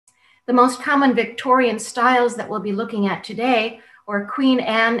The most common Victorian styles that we'll be looking at today are Queen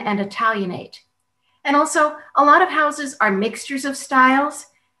Anne and Italianate. And also, a lot of houses are mixtures of styles.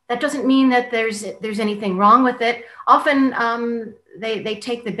 That doesn't mean that there's anything wrong with it. Often they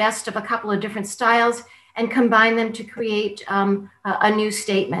take the best of a couple of different styles and combine them to create a new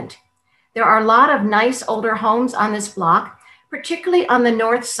statement. There are a lot of nice older homes on this block, particularly on the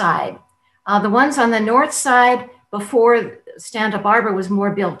north side. The ones on the north side before Santa Barbara was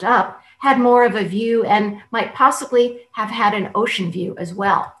more built up had more of a view and might possibly have had an ocean view as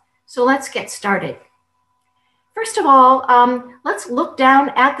well. So let's get started. First of all, let's look down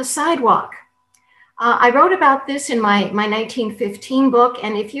at the sidewalk. I wrote about this in my 1915 book,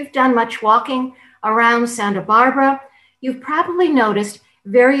 and if you've done much walking around Santa Barbara, you've probably noticed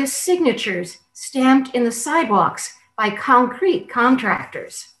various signatures stamped in the sidewalks by concrete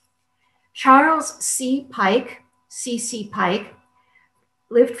contractors. Charles C. Pike, C.C. Pike,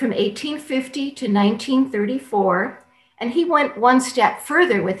 lived from 1850 to 1934, and he went one step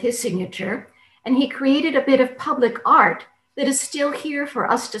further with his signature, and he created a bit of public art that is still here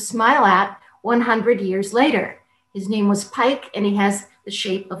for us to smile at 100 years later. His name was Pike, and he has the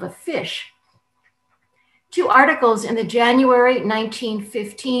shape of a fish. Two articles in the January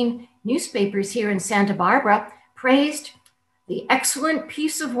 1915 newspapers here in Santa Barbara praised the excellent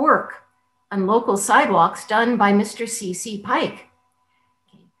piece of work on local sidewalks done by Mr. C.C. Pike.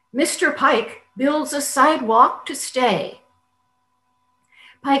 Mr. Pike builds a sidewalk to stay.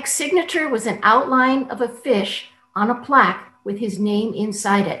 Pike's signature was an outline of a fish on a plaque with his name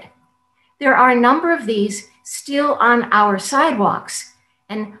inside it. There are a number of these still on our sidewalks,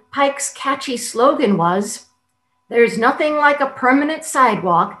 and Pike's catchy slogan was, "There's nothing like a permanent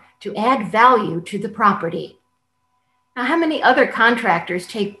sidewalk to add value to the property." Now, how many other contractors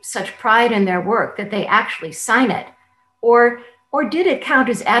take such pride in their work that they actually sign it? Or did it count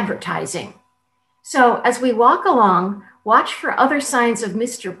as advertising? So as we walk along, watch for other signs of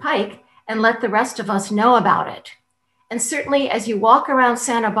Mr. Pike and let the rest of us know about it. And certainly as you walk around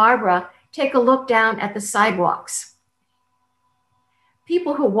Santa Barbara, take a look down at the sidewalks.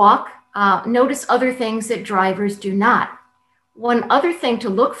 People who walk notice other things that drivers do not. One other thing to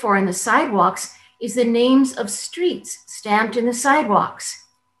look for in the sidewalks is the names of streets stamped in the sidewalks.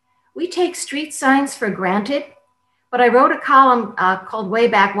 We take street signs for granted, but I wrote a column called Way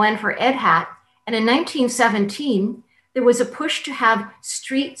Back When for Ed Hat, and in 1917, there was a push to have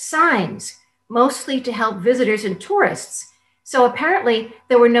street signs, mostly to help visitors and tourists. So apparently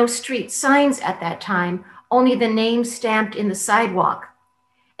there were no street signs at that time, only the names stamped in the sidewalk.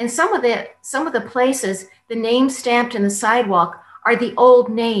 And some of the places, the names stamped in the sidewalk are the old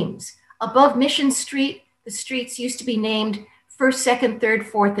names. Above Mission Street, the streets used to be named 1st, 2nd, 3rd,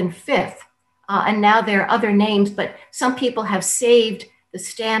 4th, and 5th. And now there are other names, but some people have saved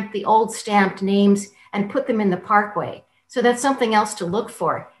the old stamped names and put them in the parkway. So that's something else to look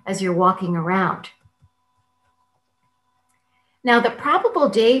for as you're walking around. Now, the probable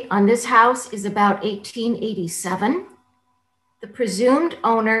date on this house is about 1887. The presumed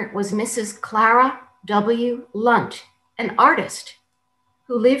owner was Mrs. Clara W. Lunt, an artist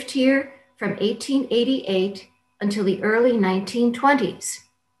who lived here from 1888 until the early 1920s.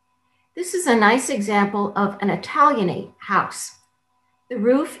 This is a nice example of an Italianate house. The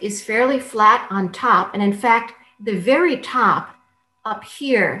roof is fairly flat on top, and in fact, the very top up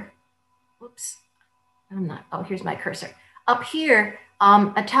here, here's my cursor. Up here,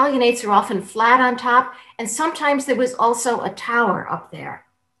 Italianates are often flat on top, and sometimes there was also a tower up there.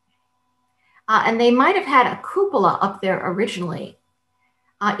 And they might have had a cupola up there originally.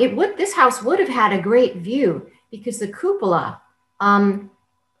 This house would have had a great view because the cupola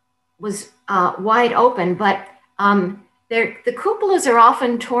was wide open, but the cupolas are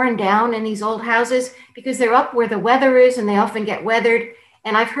often torn down in these old houses because they're up where the weather is and they often get weathered.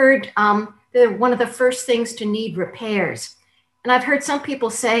 And I've heard they're one of the first things to need repairs. And I've heard some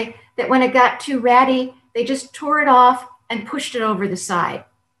people say that when it got too ratty, they just tore it off and pushed it over the side.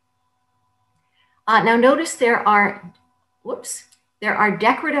 Now notice there are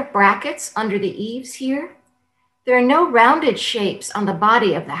decorative brackets under the eaves here. There are no rounded shapes on the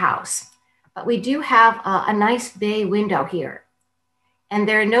body of the house, but we do have a nice bay window here. And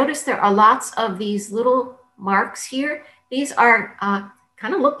notice there are lots of these little marks here. These are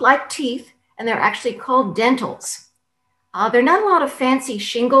kind of look like teeth, and they're actually called dentals. There are not a lot of fancy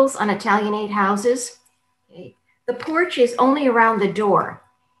shingles on Italianate houses. Okay. The porch is only around the door.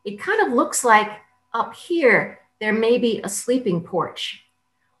 It kind of looks like up here, there may be a sleeping porch.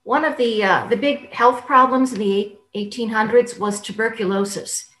 One of the big health problems in the 1800s was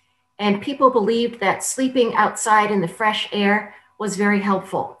tuberculosis. And people believed that sleeping outside in the fresh air was very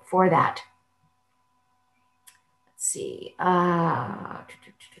helpful for that. Let's see.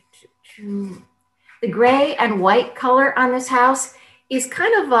 The gray and white color on this house is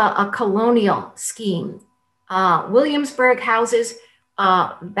kind of a colonial scheme. Williamsburg houses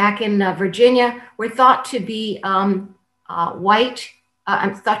back in Virginia were thought to be thought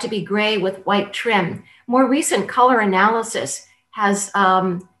to be gray with white trim. More recent color analysis has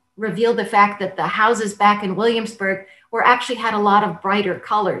revealed the fact that the houses back in Williamsburg actually had a lot of brighter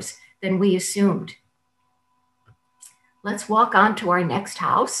colors than we assumed. Let's walk on to our next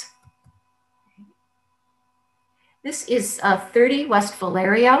house. This is 30 West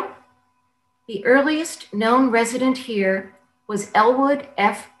Valerio. The earliest known resident here was Elwood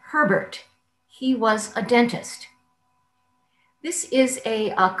F. Herbert. He was a dentist. This is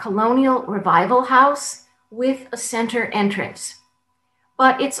a colonial revival house with a center entrance,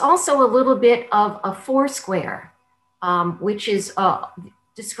 but it's also a little bit of a four square, which is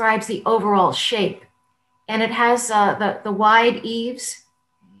describes the overall shape. And it has the wide eaves,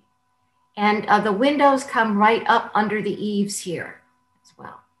 and the windows come right up under the eaves here as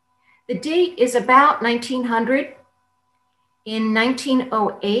well. The date is about 1900. In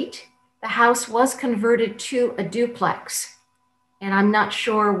 1908, the house was converted to a duplex, and I'm not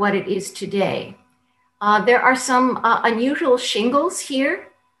sure what it is today. There are some unusual shingles here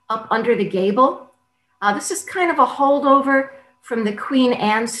up under the gable. This is kind of a holdover from the Queen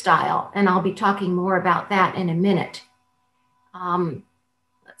Anne style, and I'll be talking more about that in a minute.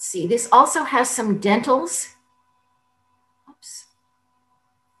 Let's see, this also has some dentals. Oops,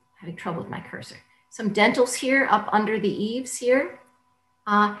 having trouble with my cursor. Some dentals here up under the eaves here,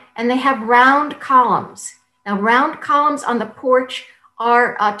 and they have round columns. Now, round columns on the porch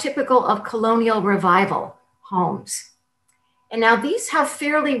are typical of colonial revival homes. And now these have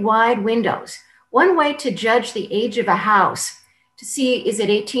fairly wide windows. One way to judge the age of a house to see is it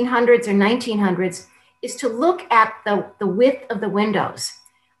 1800s or 1900s is to look at the width of the windows.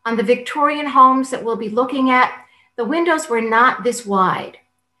 On the Victorian homes that we'll be looking at, the windows were not this wide.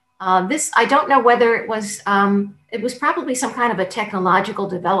 I don't know whether it was probably some kind of a technological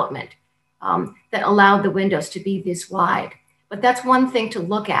development that allowed the windows to be this wide. But that's one thing to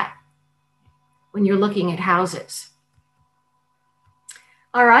look at when you're looking at houses.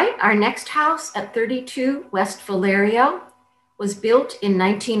 All right, our next house at 32 West Valerio was built in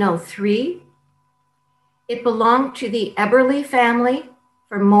 1903. It belonged to the Eberly family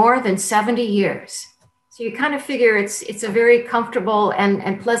for more than 70 years. So you kind of figure it's a very comfortable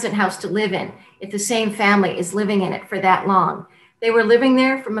and pleasant house to live in if the same family is living in it for that long. They were living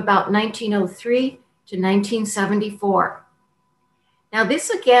there from about 1903 to 1974. Now this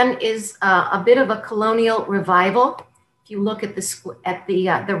again is a bit of a colonial revival. If you look at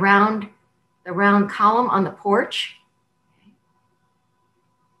the round column on the porch,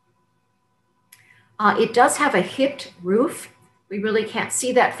 it does have a hipped roof. We really can't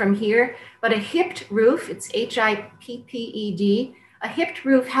see that from here, but a hipped roof, it's H-I-P-P-E-D, a hipped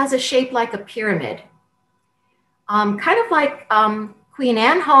roof has a shape like a pyramid. Kind of like Queen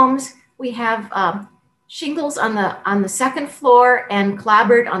Anne homes, we have shingles on the second floor and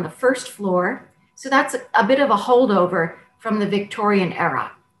clapboard on the first floor. So that's a bit of a holdover from the Victorian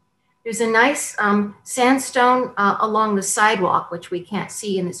era. There's a nice sandstone along the sidewalk, which we can't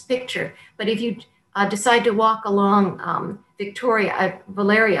see in this picture, but if you decide to walk along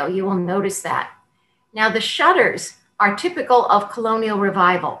Valerio, you will notice that. Now the shutters are typical of colonial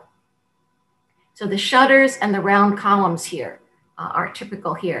revival. So the shutters and the round columns here are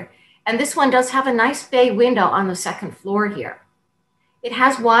typical here. And this one does have a nice bay window on the second floor here. It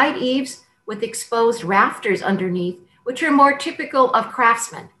has wide eaves with exposed rafters underneath, which are more typical of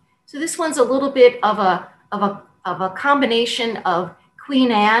craftsmen. So this one's a little bit of a combination of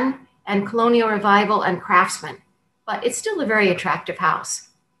Queen Anne and colonial revival and craftsmen, but it's still a very attractive house.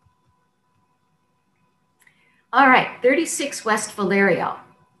 All right, 36 West Valerio.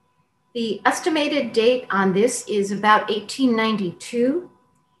 The estimated date on this is about 1892.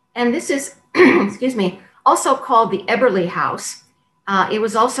 And this is, excuse me, also called the Eberly House. It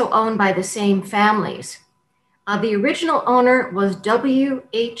was also owned by the same families. The original owner was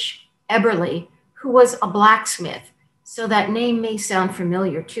W.H. Eberly, who was a blacksmith. So that name may sound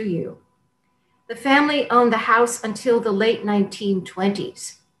familiar to you. The family owned the house until the late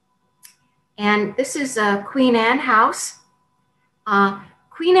 1920s. And this is a Queen Anne house.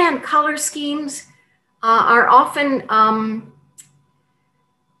 Queen Anne color schemes are often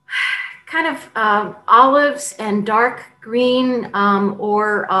kind of olives and dark green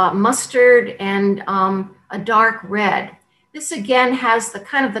or mustard and a dark red. This again has the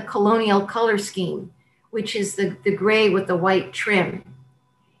kind of the colonial color scheme which is the gray with the white trim.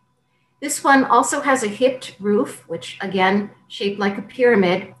 This one also has a hipped roof, which again, shaped like a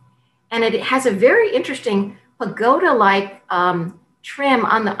pyramid. And it has a very interesting pagoda-like trim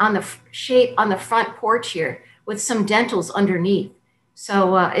on the shape on the front porch here with some dentils underneath.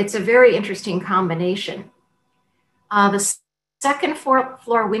 So it's a very interesting combination. The second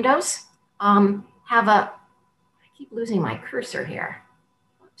floor windows have a, I keep losing my cursor here.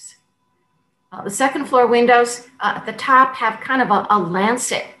 Oops. The second floor windows at the top have kind of a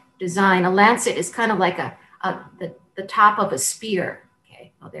lancet design. A lancet is kind of like the top of a spear.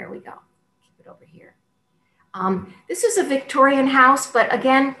 Okay, oh, there we go. Keep it over here. This is a Victorian house, but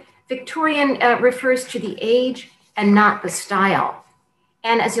again, Victorian refers to the age and not the style.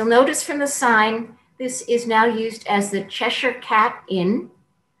 And as you'll notice from the sign, this is now used as the Cheshire Cat Inn.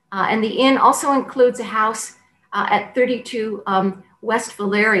 And the inn also includes a house at 32 West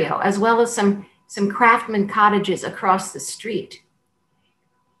Valerio, as well as some craftsman cottages across the street.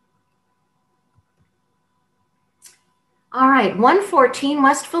 All right, 114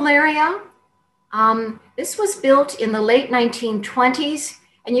 West Valerio. This was built in the late 1920s,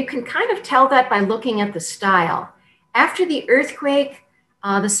 and you can kind of tell that by looking at the style. After the earthquake,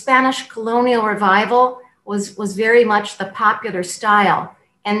 the Spanish colonial revival was very much the popular style.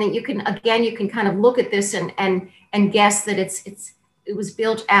 And then you can kind of look at this and guess that it was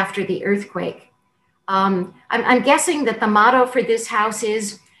built after the earthquake. I'm guessing that the motto for this house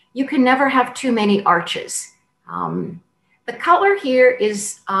is, you can never have too many arches. The color here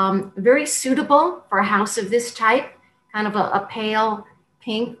is very suitable for a house of this type, kind of a pale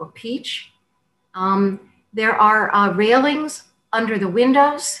pink or peach. There are railings under the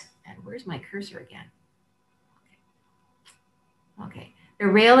windows. And where's my cursor again? Okay. There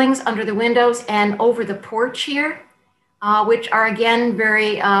are railings under the windows and over the porch here, which are again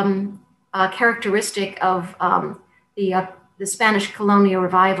very characteristic of the Spanish colonial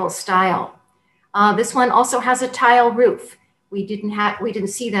revival style. This one also has a tile roof. We didn't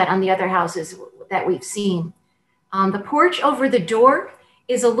see that on the other houses that we've seen. The porch over the door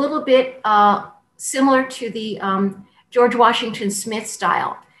is a little bit similar to the George Washington Smith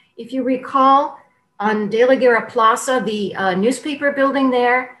style. If you recall, on De la Guerra Plaza, the newspaper building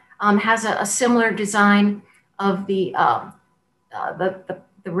there has a similar design of the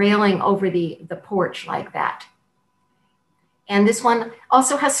railing over the porch like that. And this one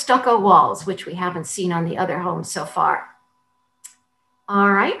also has stucco walls, which we haven't seen on the other homes so far.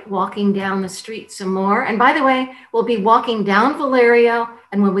 All right, walking down the street some more. And by the way, we'll be walking down Valerio,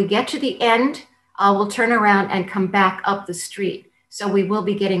 and when we get to the end, we'll turn around and come back up the street. So we will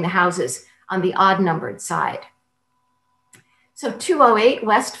be getting the houses on the odd numbered side. So 208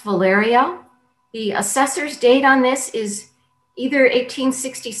 West Valerio. The assessor's date on this is either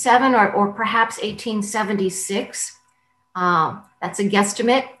 1867 or perhaps 1876. That's a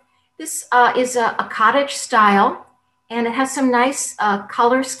guesstimate. This is a cottage style, and it has some nice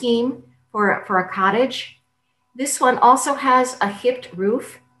color scheme for a cottage. This one also has a hipped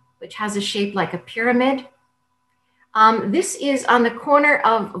roof, which has a shape like a pyramid. This is on the corner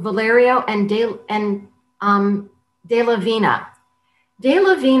of Valerio and De La Vina. De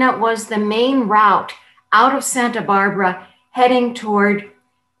La Vina was the main route out of Santa Barbara heading toward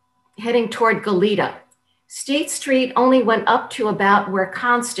Goleta. State Street only went up to about where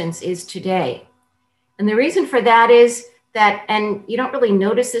Constance is today. And the reason for that is that, and you don't really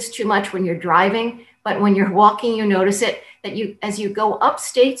notice this too much when you're driving, but when you're walking, you notice it, that as you go up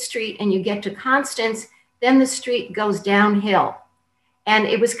State Street and you get to Constance, then the street goes downhill. And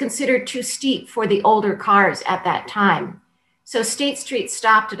it was considered too steep for the older cars at that time. So State Street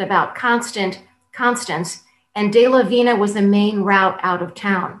stopped at about Constance, and De La Vina was the main route out of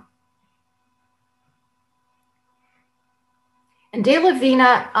town. And De La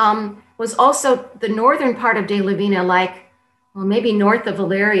Vina was also the northern part of De La Vina, like, well, maybe north of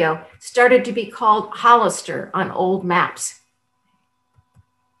Valerio, started to be called Hollister on old maps.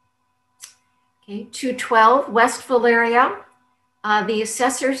 Okay, 212 West Valerio. The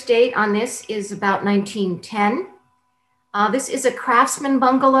assessor's date on this is about 1910. This is a craftsman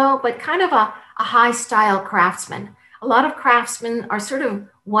bungalow, but kind of a high style craftsman. A lot of craftsmen are sort of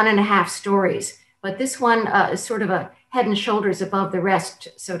 1.5 stories, but this one is sort of a head and shoulders above the rest,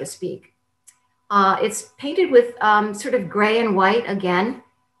 so to speak. It's painted with sort of gray and white again.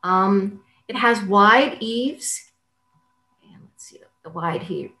 It has wide eaves. And let's see the wide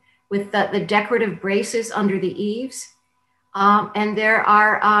here with the decorative braces under the eaves. And there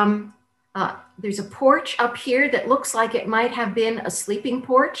are, there's a porch up here that looks like it might have been a sleeping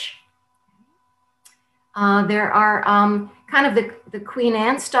porch. There are kind of the Queen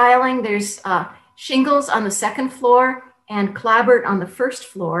Anne styling. There's shingles on the second floor, and clapboard on the first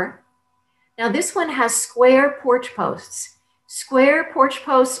floor. Now this one has square porch posts. Square porch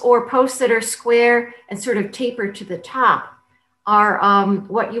posts, or posts that are square and sort of tapered to the top, are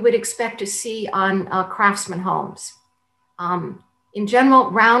what you would expect to see on craftsman homes. In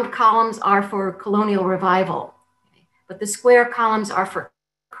general, round columns are for colonial revival, but the square columns are for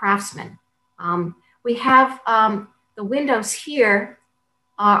craftsmen. We have the windows here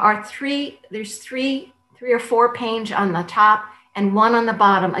there's three or four panes on the top and one on the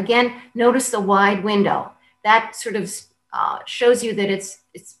bottom. Again, notice the wide window. That sort of shows you that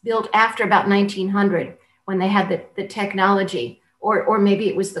it's built after about 1900 when they had the technology, or maybe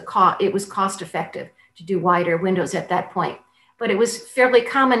it was cost effective to do wider windows at that point. But it was fairly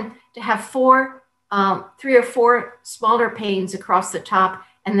common to have three or four smaller panes across the top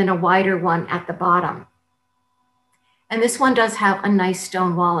and then a wider one at the bottom. And this one does have a nice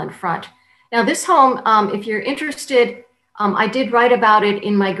stone wall in front. Now this home, if you're interested, I did write about it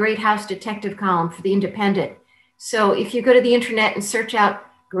in my Great House Detective column for the Independent. So if you go to the internet and search out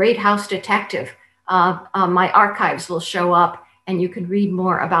Great House Detective, my archives will show up and you can read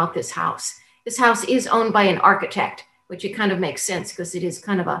more about this house. This house is owned by an architect, which it kind of makes sense because it is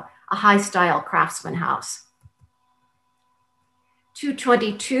kind of a high style craftsman house.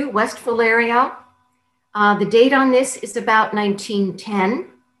 222 West Valerio. The date on this is about 1910.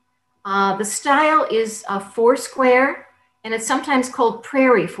 The style is four-square, and it's sometimes called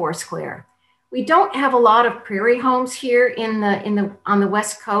prairie four-square. We don't have a lot of prairie homes here on the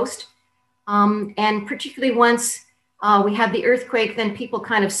West Coast, and particularly once we had the earthquake, then people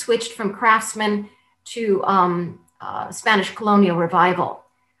kind of switched from craftsmen to Spanish colonial revival.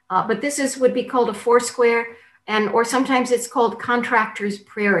 But this would be called a four-square, or sometimes it's called contractor's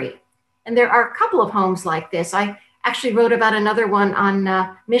prairie. And there are a couple of homes like this. I actually wrote about another one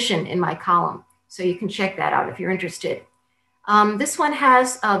on Mission in my column, so you can check that out if you're interested. This one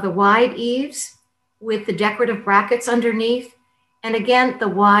has the wide eaves with the decorative brackets underneath, and again, the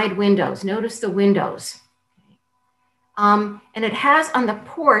wide windows. Notice the windows. And it has on the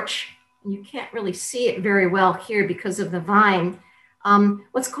porch, and you can't really see it very well here because of the vine,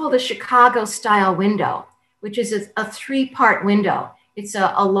 what's called a Chicago style window, which is a three-part window. It's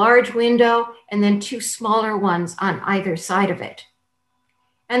a large window and then two smaller ones on either side of it.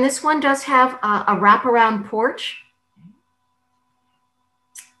 And this one does have a wraparound porch.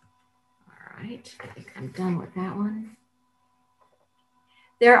 All right, I think I'm done with that one.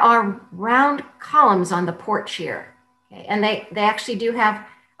 There are round columns on the porch here, okay? And they actually do have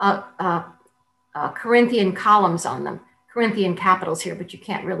Corinthian columns on them, Corinthian capitals here, but you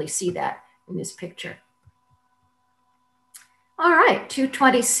can't really see that in this picture. All right,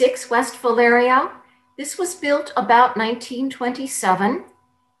 226 West Valerio. This was built about 1927.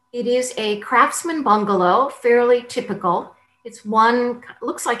 It is a craftsman bungalow, fairly typical.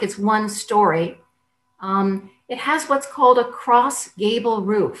 Looks like it's one story. It has what's called a cross gable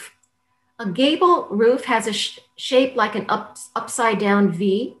roof. A gable roof has a shape like an upside down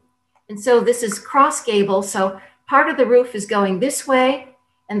V. And so this is cross gable. So part of the roof is going this way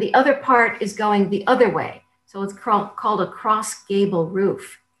and the other part is going the other way. So it's called a cross gable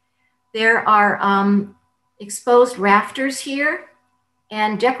roof. There are exposed rafters here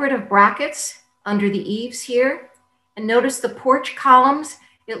and decorative brackets under the eaves here. And notice the porch columns.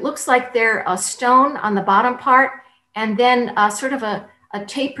 It looks like they're a stone on the bottom part and then sort of a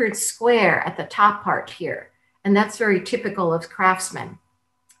tapered square at the top part here. And that's very typical of craftsmen.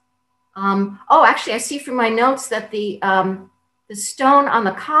 Oh, actually, I see from my notes that the stone on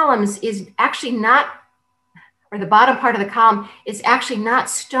the columns is actually not, or the bottom part of the column is actually not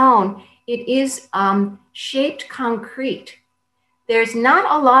stone. It is shaped concrete. There's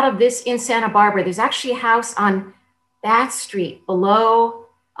not a lot of this in Santa Barbara. There's actually a house on Bath Street below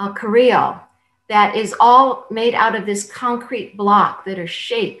Carrillo that is all made out of this concrete block that are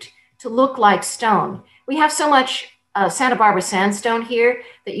shaped to look like stone. We have so much Santa Barbara sandstone here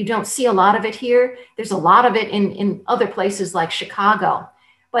that you don't see a lot of it here. There's a lot of it in other places like Chicago,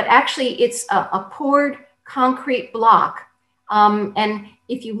 but actually it's a poured concrete block. And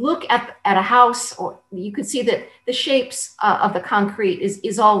if you look at a house, or you can see that the shapes of the concrete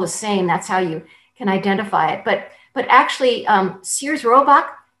is all the same. That's how you can identify it. But actually, Sears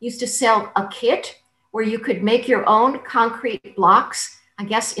Roebuck used to sell a kit where you could make your own concrete blocks, I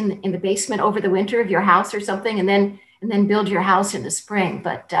guess in the basement over the winter of your house or something, and then build your house in the spring.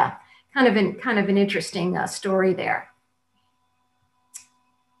 But kind of an interesting story there.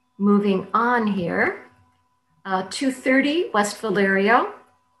 Moving on here, 230 West Valerio.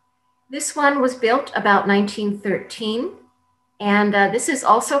 This one was built about 1913, and this is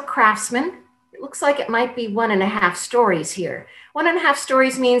also craftsman. It looks like it might be 1.5 stories here. 1.5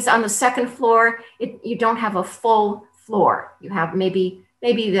 stories means on the second floor, you don't have a full floor. You have maybe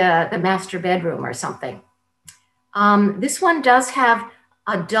the master bedroom or something. This one does have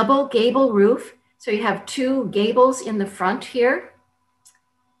a double gable roof. So you have 2 gables in the front here.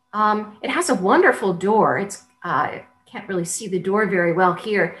 It has a wonderful door. It's can't really see the door very well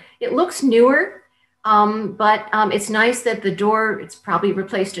here. It looks newer, but it's nice that the door, it's probably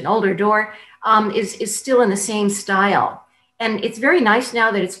replaced an older door, is still in the same style. And it's very nice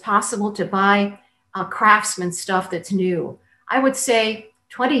now that it's possible to buy craftsman stuff that's new. I would say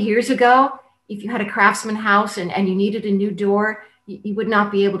 20 years ago, if you had a craftsman house and you needed a new door, you would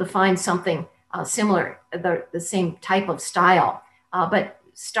not be able to find something similar, the same type of style. But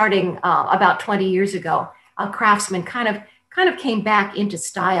starting about 20 years ago, craftsmen kind of came back into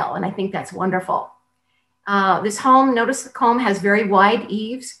style, and I think that's wonderful. This home, notice the home has very wide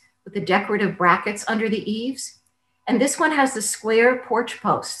eaves with the decorative brackets under the eaves. And this one has the square porch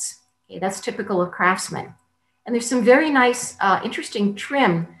posts. Okay, that's typical of craftsmen. And there's some very nice, interesting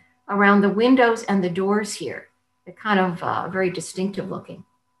trim around the windows and the doors here. They're kind of very distinctive looking.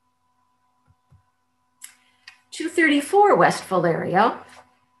 234 West Valerio.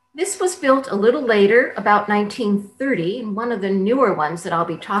 This was built a little later, about 1930, and one of the newer ones that I'll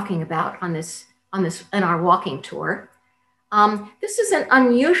be talking about on this in our walking tour. This is an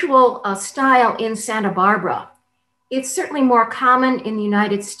unusual style in Santa Barbara. It's certainly more common in the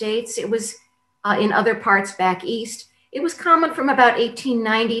United States. It was in other parts back east. It was common from about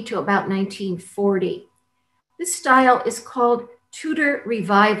 1890 to about 1940. This style is called Tudor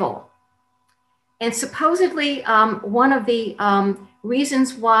Revival. And supposedly one of the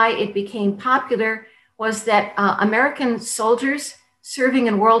reasons why it became popular was that American soldiers serving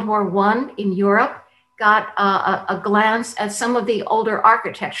in World War I in Europe got a glance at some of the older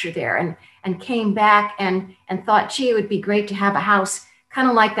architecture there and came back and thought, gee, it would be great to have a house kind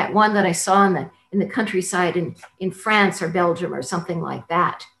of like that one that I saw in the countryside in France or Belgium or something like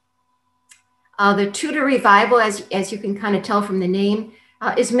that. The Tudor Revival, as you can kind of tell from the name,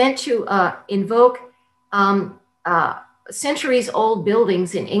 is meant to invoke centuries-old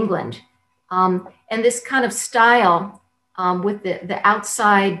buildings in England. And this kind of style with the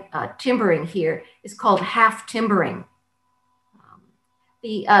outside timbering here is called half timbering.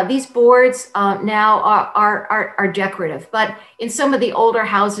 These boards now are decorative, but in some of the older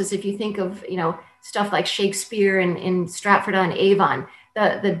houses, if you think of stuff like Shakespeare in Stratford-on-Avon,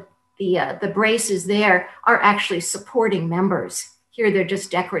 the braces there are actually supporting members. Here they're just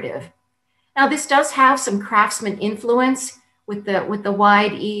decorative. Now this does have some craftsman influence with the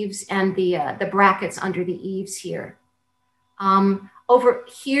wide eaves and the brackets under the eaves here. Over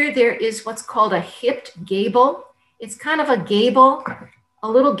here there is what's called a hipped gable. It's kind of a gable, a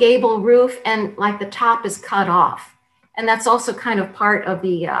little gable roof, and like the top is cut off. And that's also kind of part of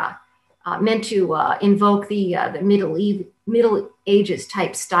the, meant to invoke the Middle Ages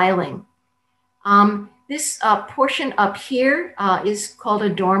type styling. This portion up here is called a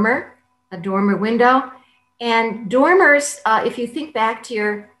dormer window. And dormers, if you think back to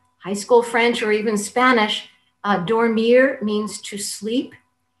your high school French or even Spanish, dormir means to sleep.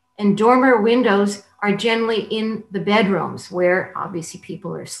 And dormer windows are generally in the bedrooms where obviously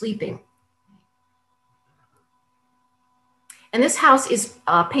people are sleeping. And this house is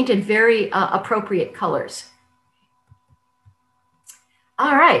painted very appropriate colors.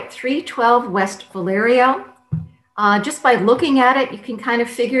 All right, 312 West Valerio. Just by looking at it, you can kind of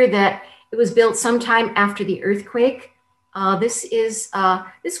figure that it was built sometime after the earthquake. This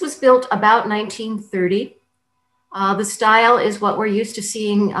was built about 1930. The style is what we're used to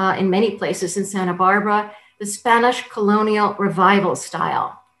seeing in many places in Santa Barbara, the Spanish colonial revival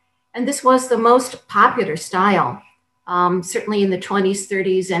style. And this was the most popular style, certainly in the 20s,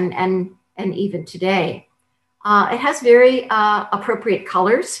 30s, and even today. It has very appropriate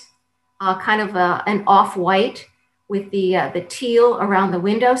colors, kind of an off-white with the teal around the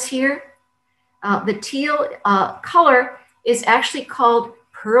windows here. The teal color is actually called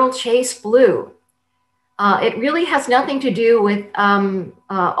pearl chase blue. It really has nothing to do with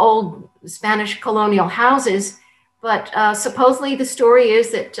old Spanish colonial houses, but supposedly the story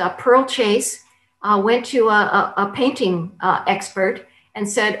is that Pearl Chase went to a painting expert and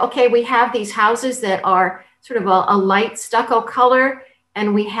said, okay, we have these houses that are sort of a light stucco color,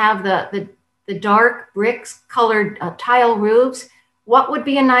 and we have the dark bricks colored tile roofs. What would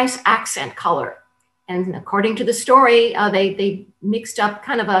be a nice accent color? And according to the story, they mixed up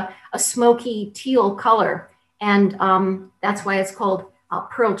kind of a smoky teal color. And that's why it's called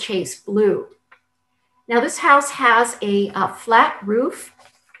Pearl Chase Blue. Now this house has a flat roof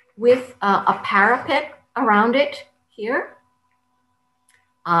with a parapet around it here.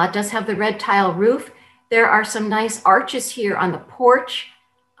 It does have the red tile roof. There are some nice arches here on the porch.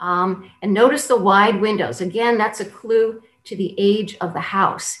 And notice the wide windows. Again, that's a clue to the age of the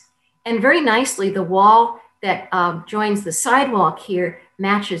house. And very nicely, the wall that joins the sidewalk here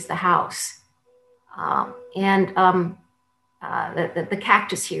matches the house. The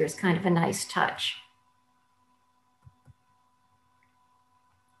cactus here is kind of a nice touch.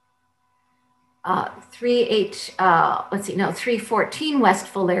 314 West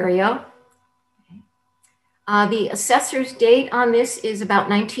Valerio. The assessor's date on this is about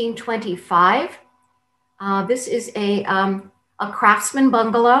 1925. This is a craftsman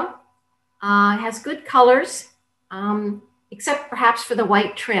bungalow. Has good colors, except perhaps for the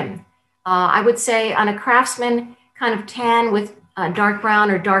white trim. I would say on a craftsman, kind of tan with dark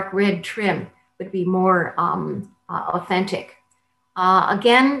brown or dark red trim would be more authentic.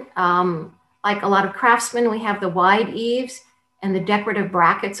 Again, like a lot of craftsmen, we have the wide eaves and the decorative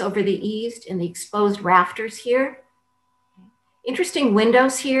brackets over the eaves and the exposed rafters here. Interesting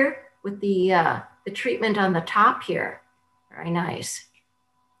windows here with the treatment on the top here. Very nice.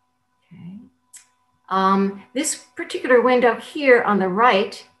 Okay. This particular window here on the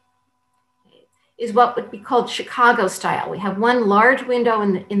right is what would be called Chicago style. We have one large window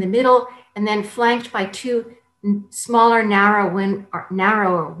in the middle and then flanked by two smaller, narrower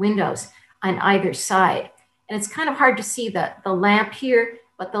windows on either side. And it's kind of hard to see the lamp here,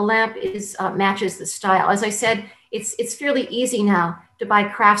 but the lamp is matches the style. As I said, it's fairly easy now to buy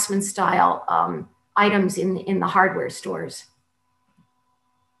craftsman style items in the hardware stores.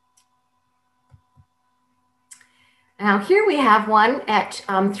 Now here we have one at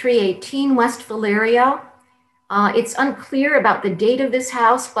 318 West Valerio. It's unclear about the date of this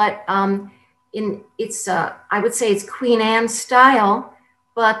house, but I would say it's Queen Anne style,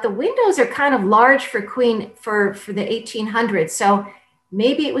 but the windows are kind of large for the 1800s. So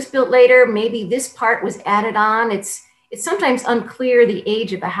maybe it was built later, maybe this part was added on. It's sometimes unclear the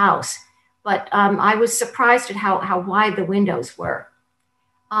age of the house, but I was surprised at how wide the windows were.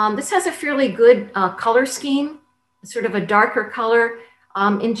 This has a fairly good color scheme, sort of a darker color.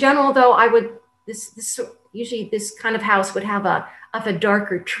 In general, though, usually this kind of house would have a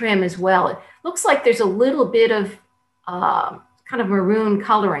darker trim as well. It looks like there's a little bit of kind of maroon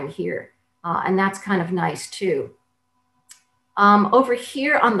coloring here, and that's kind of nice too. Over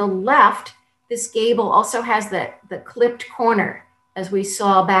here on the left, this gable also has the clipped corner, as we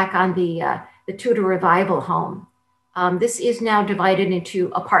saw back on the Tudor Revival home. This is now divided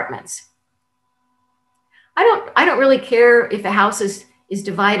into apartments. I don't really care if a house is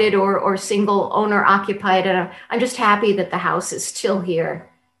divided or single owner occupied. And I'm just happy that the house is still here.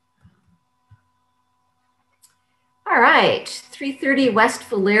 All right, 330 West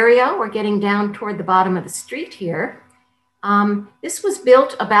Valerio. We're getting down toward the bottom of the street here. This was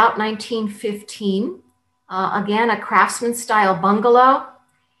built about 1915. Again, a craftsman style bungalow.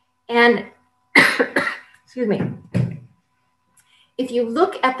 And excuse me. If you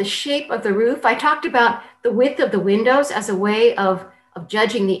look at the shape of the roof, I talked about the width of the windows as a way of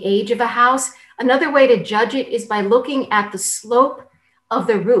judging the age of a house. Another way to judge it is by looking at the slope of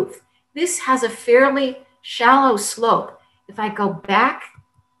the roof. This has a fairly shallow slope. If I go back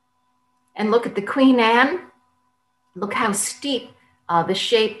and look at the Queen Anne, look how steep the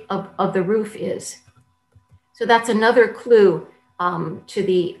shape of the roof is. So that's another clue to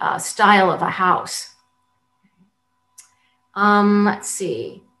the style of a house. Let's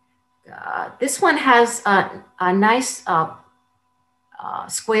see. This one has a nice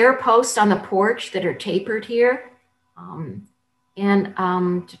square posts on the porch that are tapered here.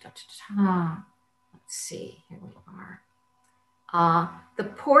 Let's see, here we are. The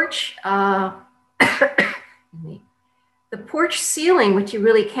porch, the porch ceiling, which you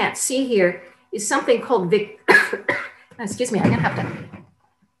really can't see here, is something called excuse me, I'm gonna have to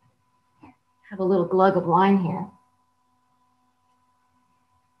have a little glug of wine here.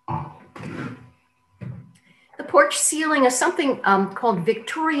 The porch ceiling is something called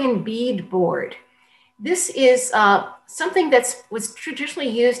Victorian beadboard. This is something that was traditionally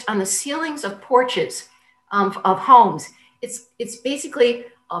used on the ceilings of porches of homes. It's basically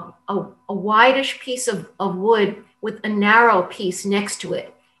a wideish piece of wood with a narrow piece next to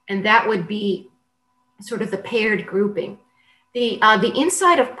it, and that would be sort of the paired grouping. The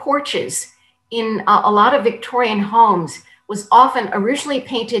inside of porches in a lot of Victorian homes was often originally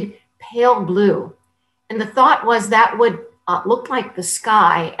painted pale blue. And the thought was that would look like the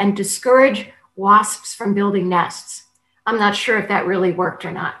sky and discourage wasps from building nests. I'm not sure if that really worked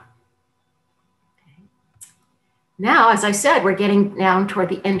or not. now, as I said, we're getting down toward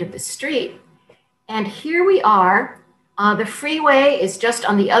the end of the street. And here we are. The freeway is just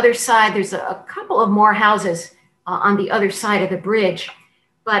on the other side. There's a couple of more houses on the other side of the bridge.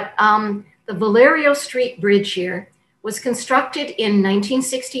 But the Valerio Street Bridge here was constructed in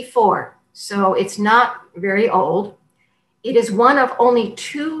 1964, so it's not very old. It is one of only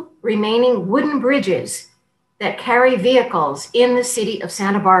 2 remaining wooden bridges that carry vehicles in the city of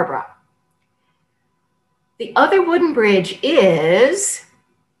Santa Barbara. The other wooden bridge is,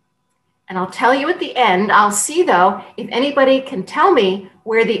 and I'll tell you at the end, I'll see though, if anybody can tell me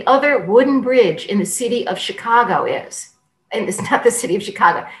where the other wooden bridge in the city of Chicago is. And it's not the city of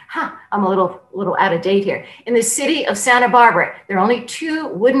Chicago. I'm a little out of date here. In the city of Santa Barbara, there are only 2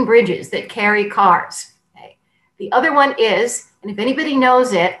 wooden bridges that carry cars. Okay. The other one is, and if anybody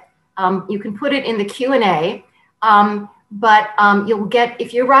knows it, you can put it in the Q&A, but you'll get,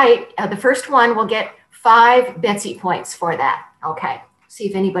 if you're right, the first one will get 5 Betsy points for that. Okay, see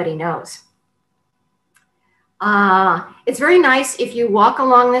if anybody knows. It's very nice if you walk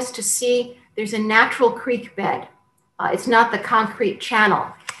along this to see there's a natural creek bed. It's not the concrete channel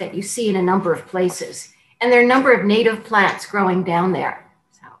that you see in a number of places. And there are a number of native plants growing down there.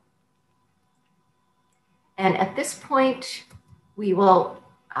 So, and at this point, we will,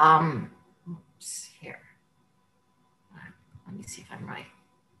 here. Let me see if I'm right.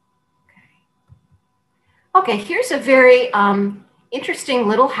 Okay, here's a very interesting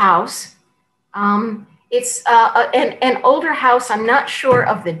little house. It's an older house. I'm not sure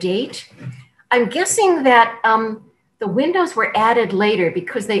of the date. I'm guessing that the windows were added later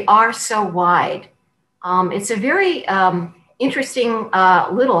because they are so wide. It's a very interesting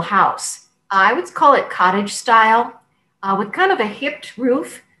little house. I would call it cottage style with kind of a hipped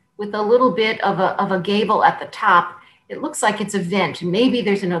roof with a little bit of a gable at the top. It looks like it's a vent. Maybe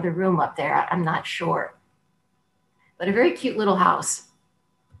there's another room up there. I'm not sure. But a very cute little house.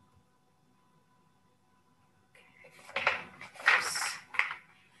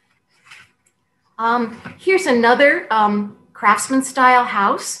 Here's another craftsman style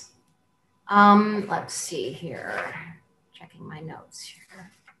house. Let's see here, checking my notes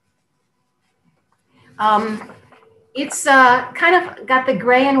here. It's kind of got the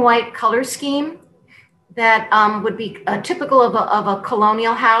gray and white color scheme that would be typical of a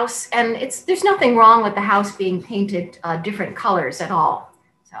colonial house. And there's nothing wrong with the house being painted different colors at all.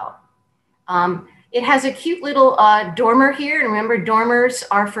 So it has a cute little dormer here. And remember, dormers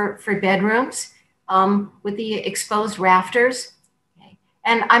are for bedrooms. With the exposed rafters. Okay.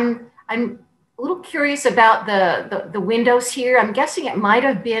 And I'm a little curious about the windows here. I'm guessing it might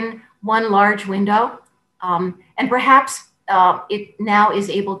have been one large window. And perhaps it now is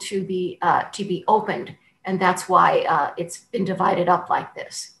able to be opened. And that's why it's been divided up like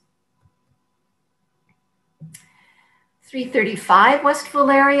this. 335 West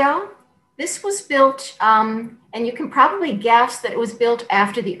Valerio. This was built, and you can probably guess that it was built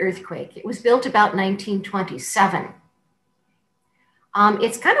after the earthquake. It was built about 1927.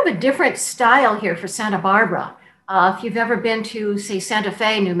 It's kind of a different style here for Santa Barbara. If you've ever been to, say, Santa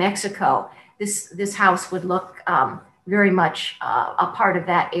Fe, New Mexico, this house would look very much a part of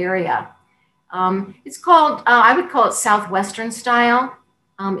that area. It's called, I would call it Southwestern style.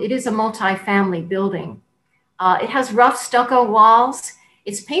 It is a multi-family building. It has rough stucco walls.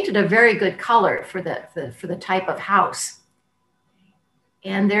 It's painted a very good color for the type of house.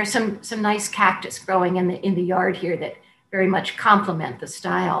 And there's some nice cactus growing in the yard here that very much complement the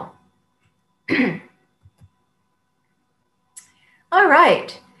style. All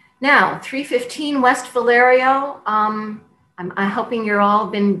right, now 315 West Valerio. I'm hoping you're all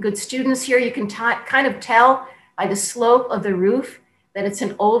been good students here. You can kind of tell by the slope of the roof that it's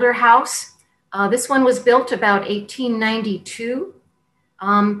an older house. This one was built about 1892.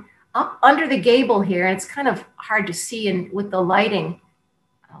 Up under the gable here, and it's kind of hard to see with the lighting.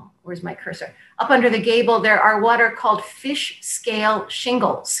 Oh, where's my cursor? Up under the gable, there are what are called fish scale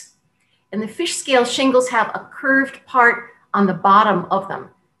shingles. And the fish scale shingles have a curved part on the bottom of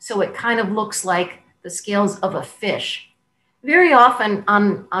them. So it kind of looks like the scales of a fish. Very often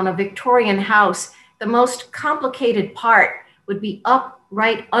on a Victorian house, the most complicated part would be up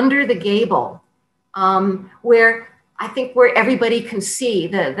right under the gable, where everybody can see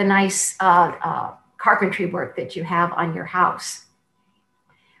the nice carpentry work that you have on your house.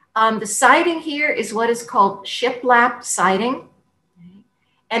 The siding here is what is called shiplap siding.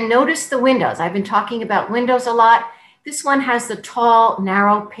 And notice the windows. I've been talking about windows a lot. This one has the tall,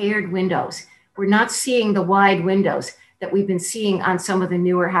 narrow, paired windows. We're not seeing the wide windows that we've been seeing on some of the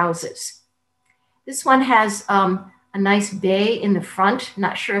newer houses. This one has a nice bay in the front.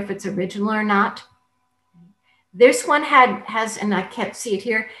 Not sure if it's original or not. This one has, and I can't see it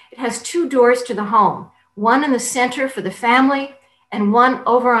here, it has two doors to the home, one in the center for the family and one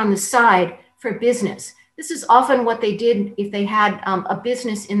over on the side for business. This is often what they did if they had a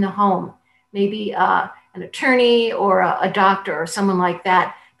business in the home, maybe an attorney or a doctor or someone like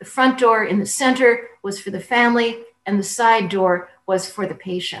that. The front door in the center was for the family, and the side door was for the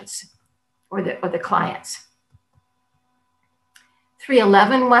patients or the clients.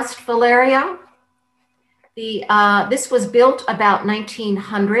 311 West Valerio. This was built about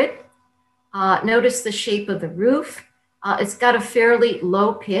 1900. Notice the shape of the roof. It's got a fairly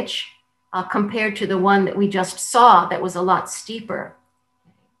low pitch compared to the one that we just saw that was a lot steeper.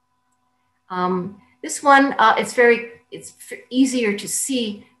 This one, it's easier to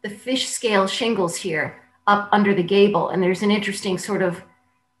see the fish scale shingles here up under the gable, and there's an interesting sort of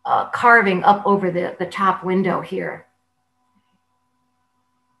carving up over the top window here.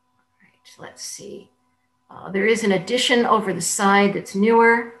 All right, let's see. There is an addition over the side that's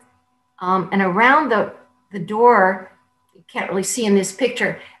newer. And around the door, you can't really see in this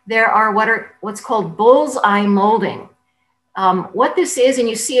picture, there are what's called bullseye molding. What this is, and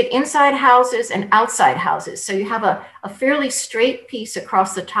you see it inside houses and outside houses. So you have a fairly straight piece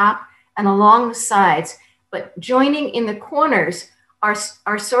across the top and along the sides, but joining in the corners are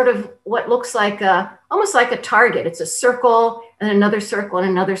sort of what looks like almost like a target. It's a circle and another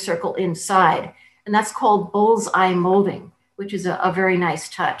circle inside. And that's called bullseye molding, which is a very nice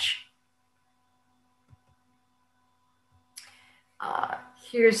touch.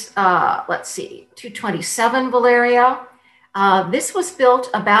 Here's, let's see, 227 Valerio. This was built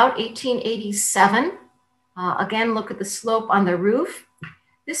about 1887. Again, look at the slope on the roof.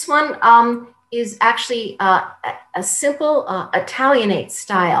 This one is actually a simple Italianate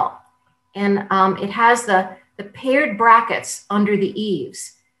style. And it has the paired brackets under the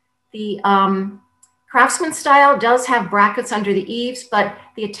eaves. The Craftsman style does have brackets under the eaves, but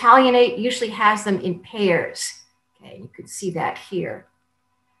the Italianate usually has them in pairs. Okay, you can see that here.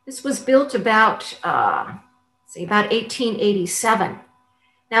 This was built about, say, about 1887.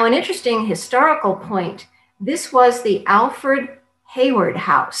 Now, an interesting historical point, this was the Alfred Hayward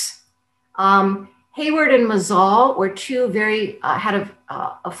house. Hayward and Mazzal were two had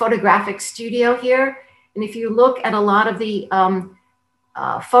a photographic studio here. And if you look at a lot of the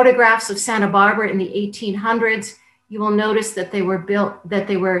photographs of Santa Barbara in the 1800s, you will notice that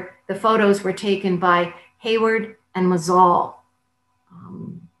the photos were taken by Hayward and Mazzal.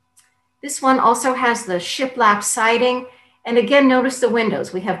 This one also has the shiplap siding. And again, notice the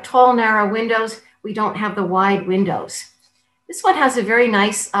windows. We have tall, narrow windows. We don't have the wide windows. This one has a very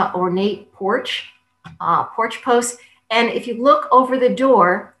nice ornate porch post. And if you look over the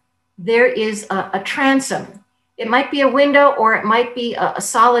door, there is a transom. It might be a window or it might be a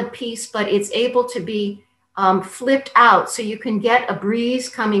solid piece, but it's able to be flipped out so you can get a breeze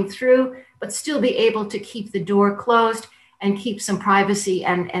coming through, but still be able to keep the door closed and keep some privacy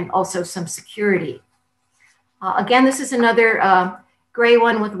and also some security. Again, this is another gray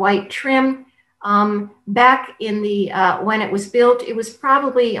one with white trim. Back in the, when it was built, it was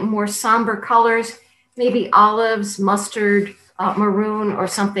probably more somber colors, maybe olives, mustard, maroon, or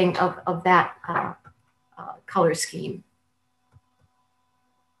something of that color scheme.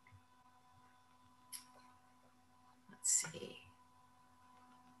 Let's see.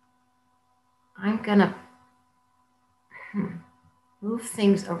 I'm gonna move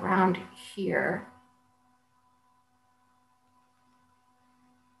things around here.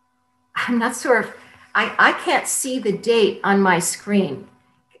 I'm not sure if, I can't see the date on my screen.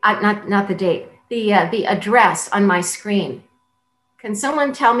 Not the date, the address on my screen. Can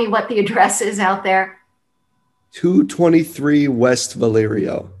someone tell me what the address is out there? 223 West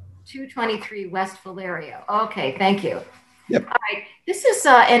Valerio. 223 West Valerio. Okay, thank you. Yep. All right, this is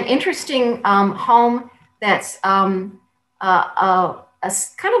an interesting home that's kind of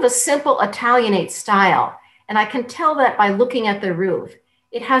a simple Italianate style. And I can tell that by looking at the roof.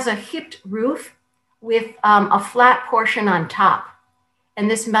 It has a hipped roof with a flat portion on top. And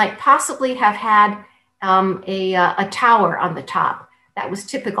this might possibly have had a tower on the top. That was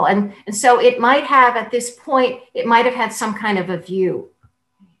typical. And so it might have, at this point, it might have had some kind of a view.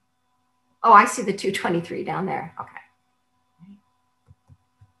 Oh, I see the 223 down there. Okay.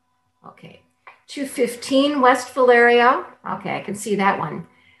 Okay. 215 West Valerio. Okay, I can see that one.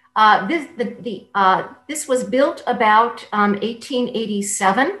 This was built about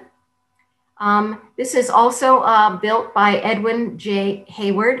 1887. This is also built by Edwin J.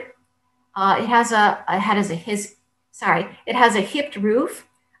 Hayward. It has a hipped roof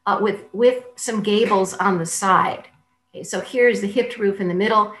with some gables on the side. Okay, so here's the hipped roof in the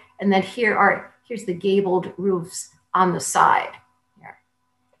middle, and then here's here's the gabled roofs on the side here.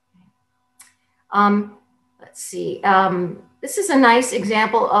 Let's see. This is a nice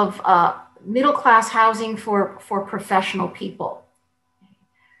example of middle-class housing for professional people.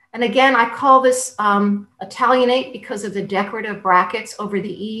 And again, I call this Italianate because of the decorative brackets over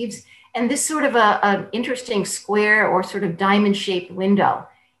the eaves. And this sort of an interesting square or sort of diamond-shaped window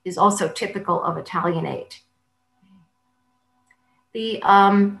is also typical of Italianate.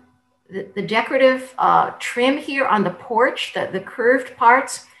 The decorative trim here on the porch, the curved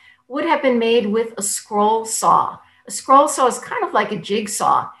parts, would have been made with a scroll saw. A scroll saw is kind of like a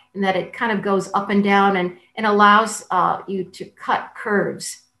jigsaw in that it kind of goes up and down and allows you to cut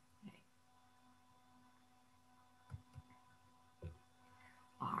curves.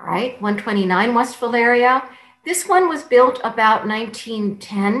 All right, 129 West Valerio. This one was built about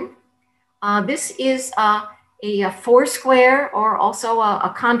 1910. This is a four square or also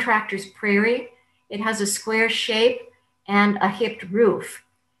a contractor's prairie. It has a square shape and a hipped roof.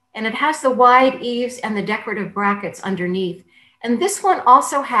 And it has the wide eaves and the decorative brackets underneath. And this one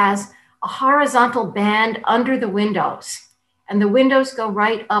also has a horizontal band under the windows. And the windows go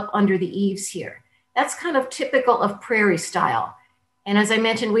right up under the eaves here. That's kind of typical of prairie style. And as I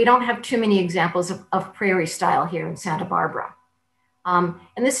mentioned, we don't have too many examples of prairie style here in Santa Barbara. And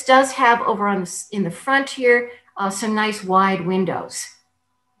this does have over in the front here, some nice wide windows.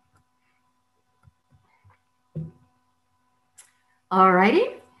 All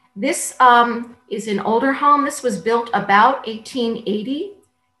righty. This is an older home. This was built about 1880.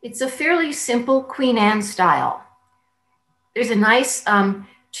 It's a fairly simple Queen Anne style. There's a nice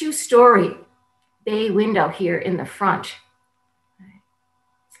two-story bay window here in the front.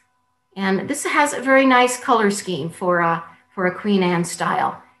 And this has a very nice color scheme for a Queen Anne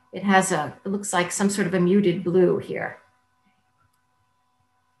style. It has it looks like some sort of a muted blue here.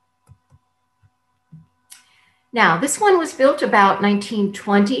 Now, this one was built about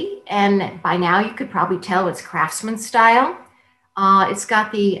 1920, and by now you could probably tell it's craftsman style. It's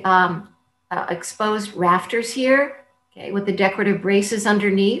got the exposed rafters here, okay, with the decorative braces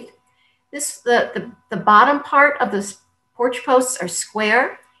underneath. The bottom part of the porch posts are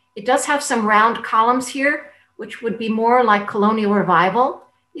square. It does have some round columns here, which would be more like colonial revival.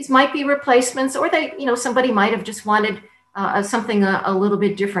 These might be replacements, or somebody might have just wanted something a little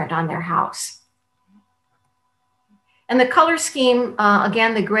bit different on their house. And the color scheme,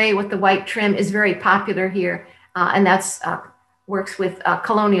 again, the gray with the white trim is very popular here, and that's works with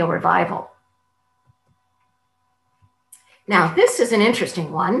colonial revival. Now, this is an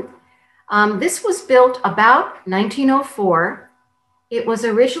interesting one. This was built about 1904. It was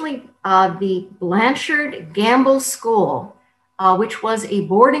originally the Blanchard Gamble School, which was a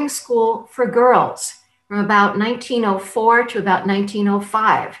boarding school for girls from about 1904 to about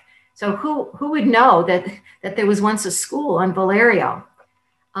 1905. So who would know that there was once a school on Valerio?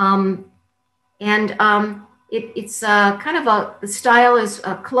 It's kind of the style is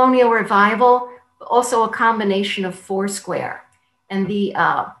a colonial revival, but also a combination of foursquare. And the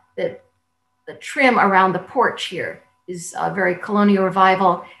trim around the porch here is very colonial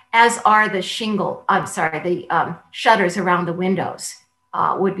revival, as are the the shutters around the windows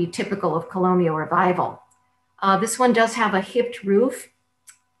would be typical of colonial revival. This one does have a hipped roof.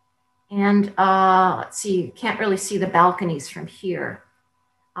 And let's see, you can't really see the balconies from here.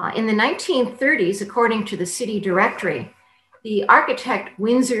 In the 1930s, according to the city directory, the architect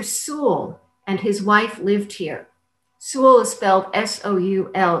Windsor Soule and his wife lived here. Soule is spelled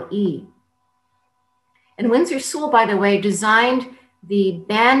S-O-U-L-E. And Windsor Soule, by the way, designed the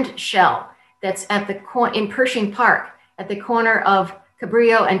band shell that's at in Pershing Park at the corner of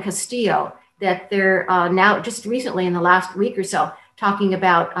Cabrillo and Castillo that they're now just recently in the last week or so talking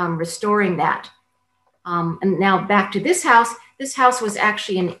about restoring that. And now back to this house. This house was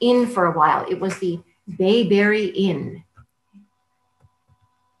actually an inn for a while. It was the Bayberry Inn.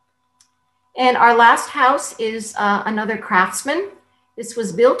 And our last house is another craftsman. This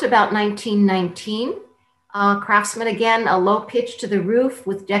was built about 1919. Craftsman, again, a low pitch to the roof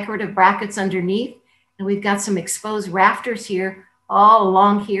with decorative brackets underneath. And we've got some exposed rafters here, all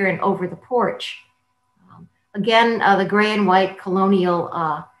along here and over the porch. Again, the gray and white colonial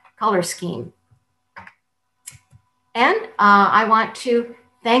color scheme. And I want to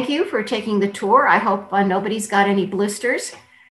thank you for taking the tour. I hope nobody's got any blisters.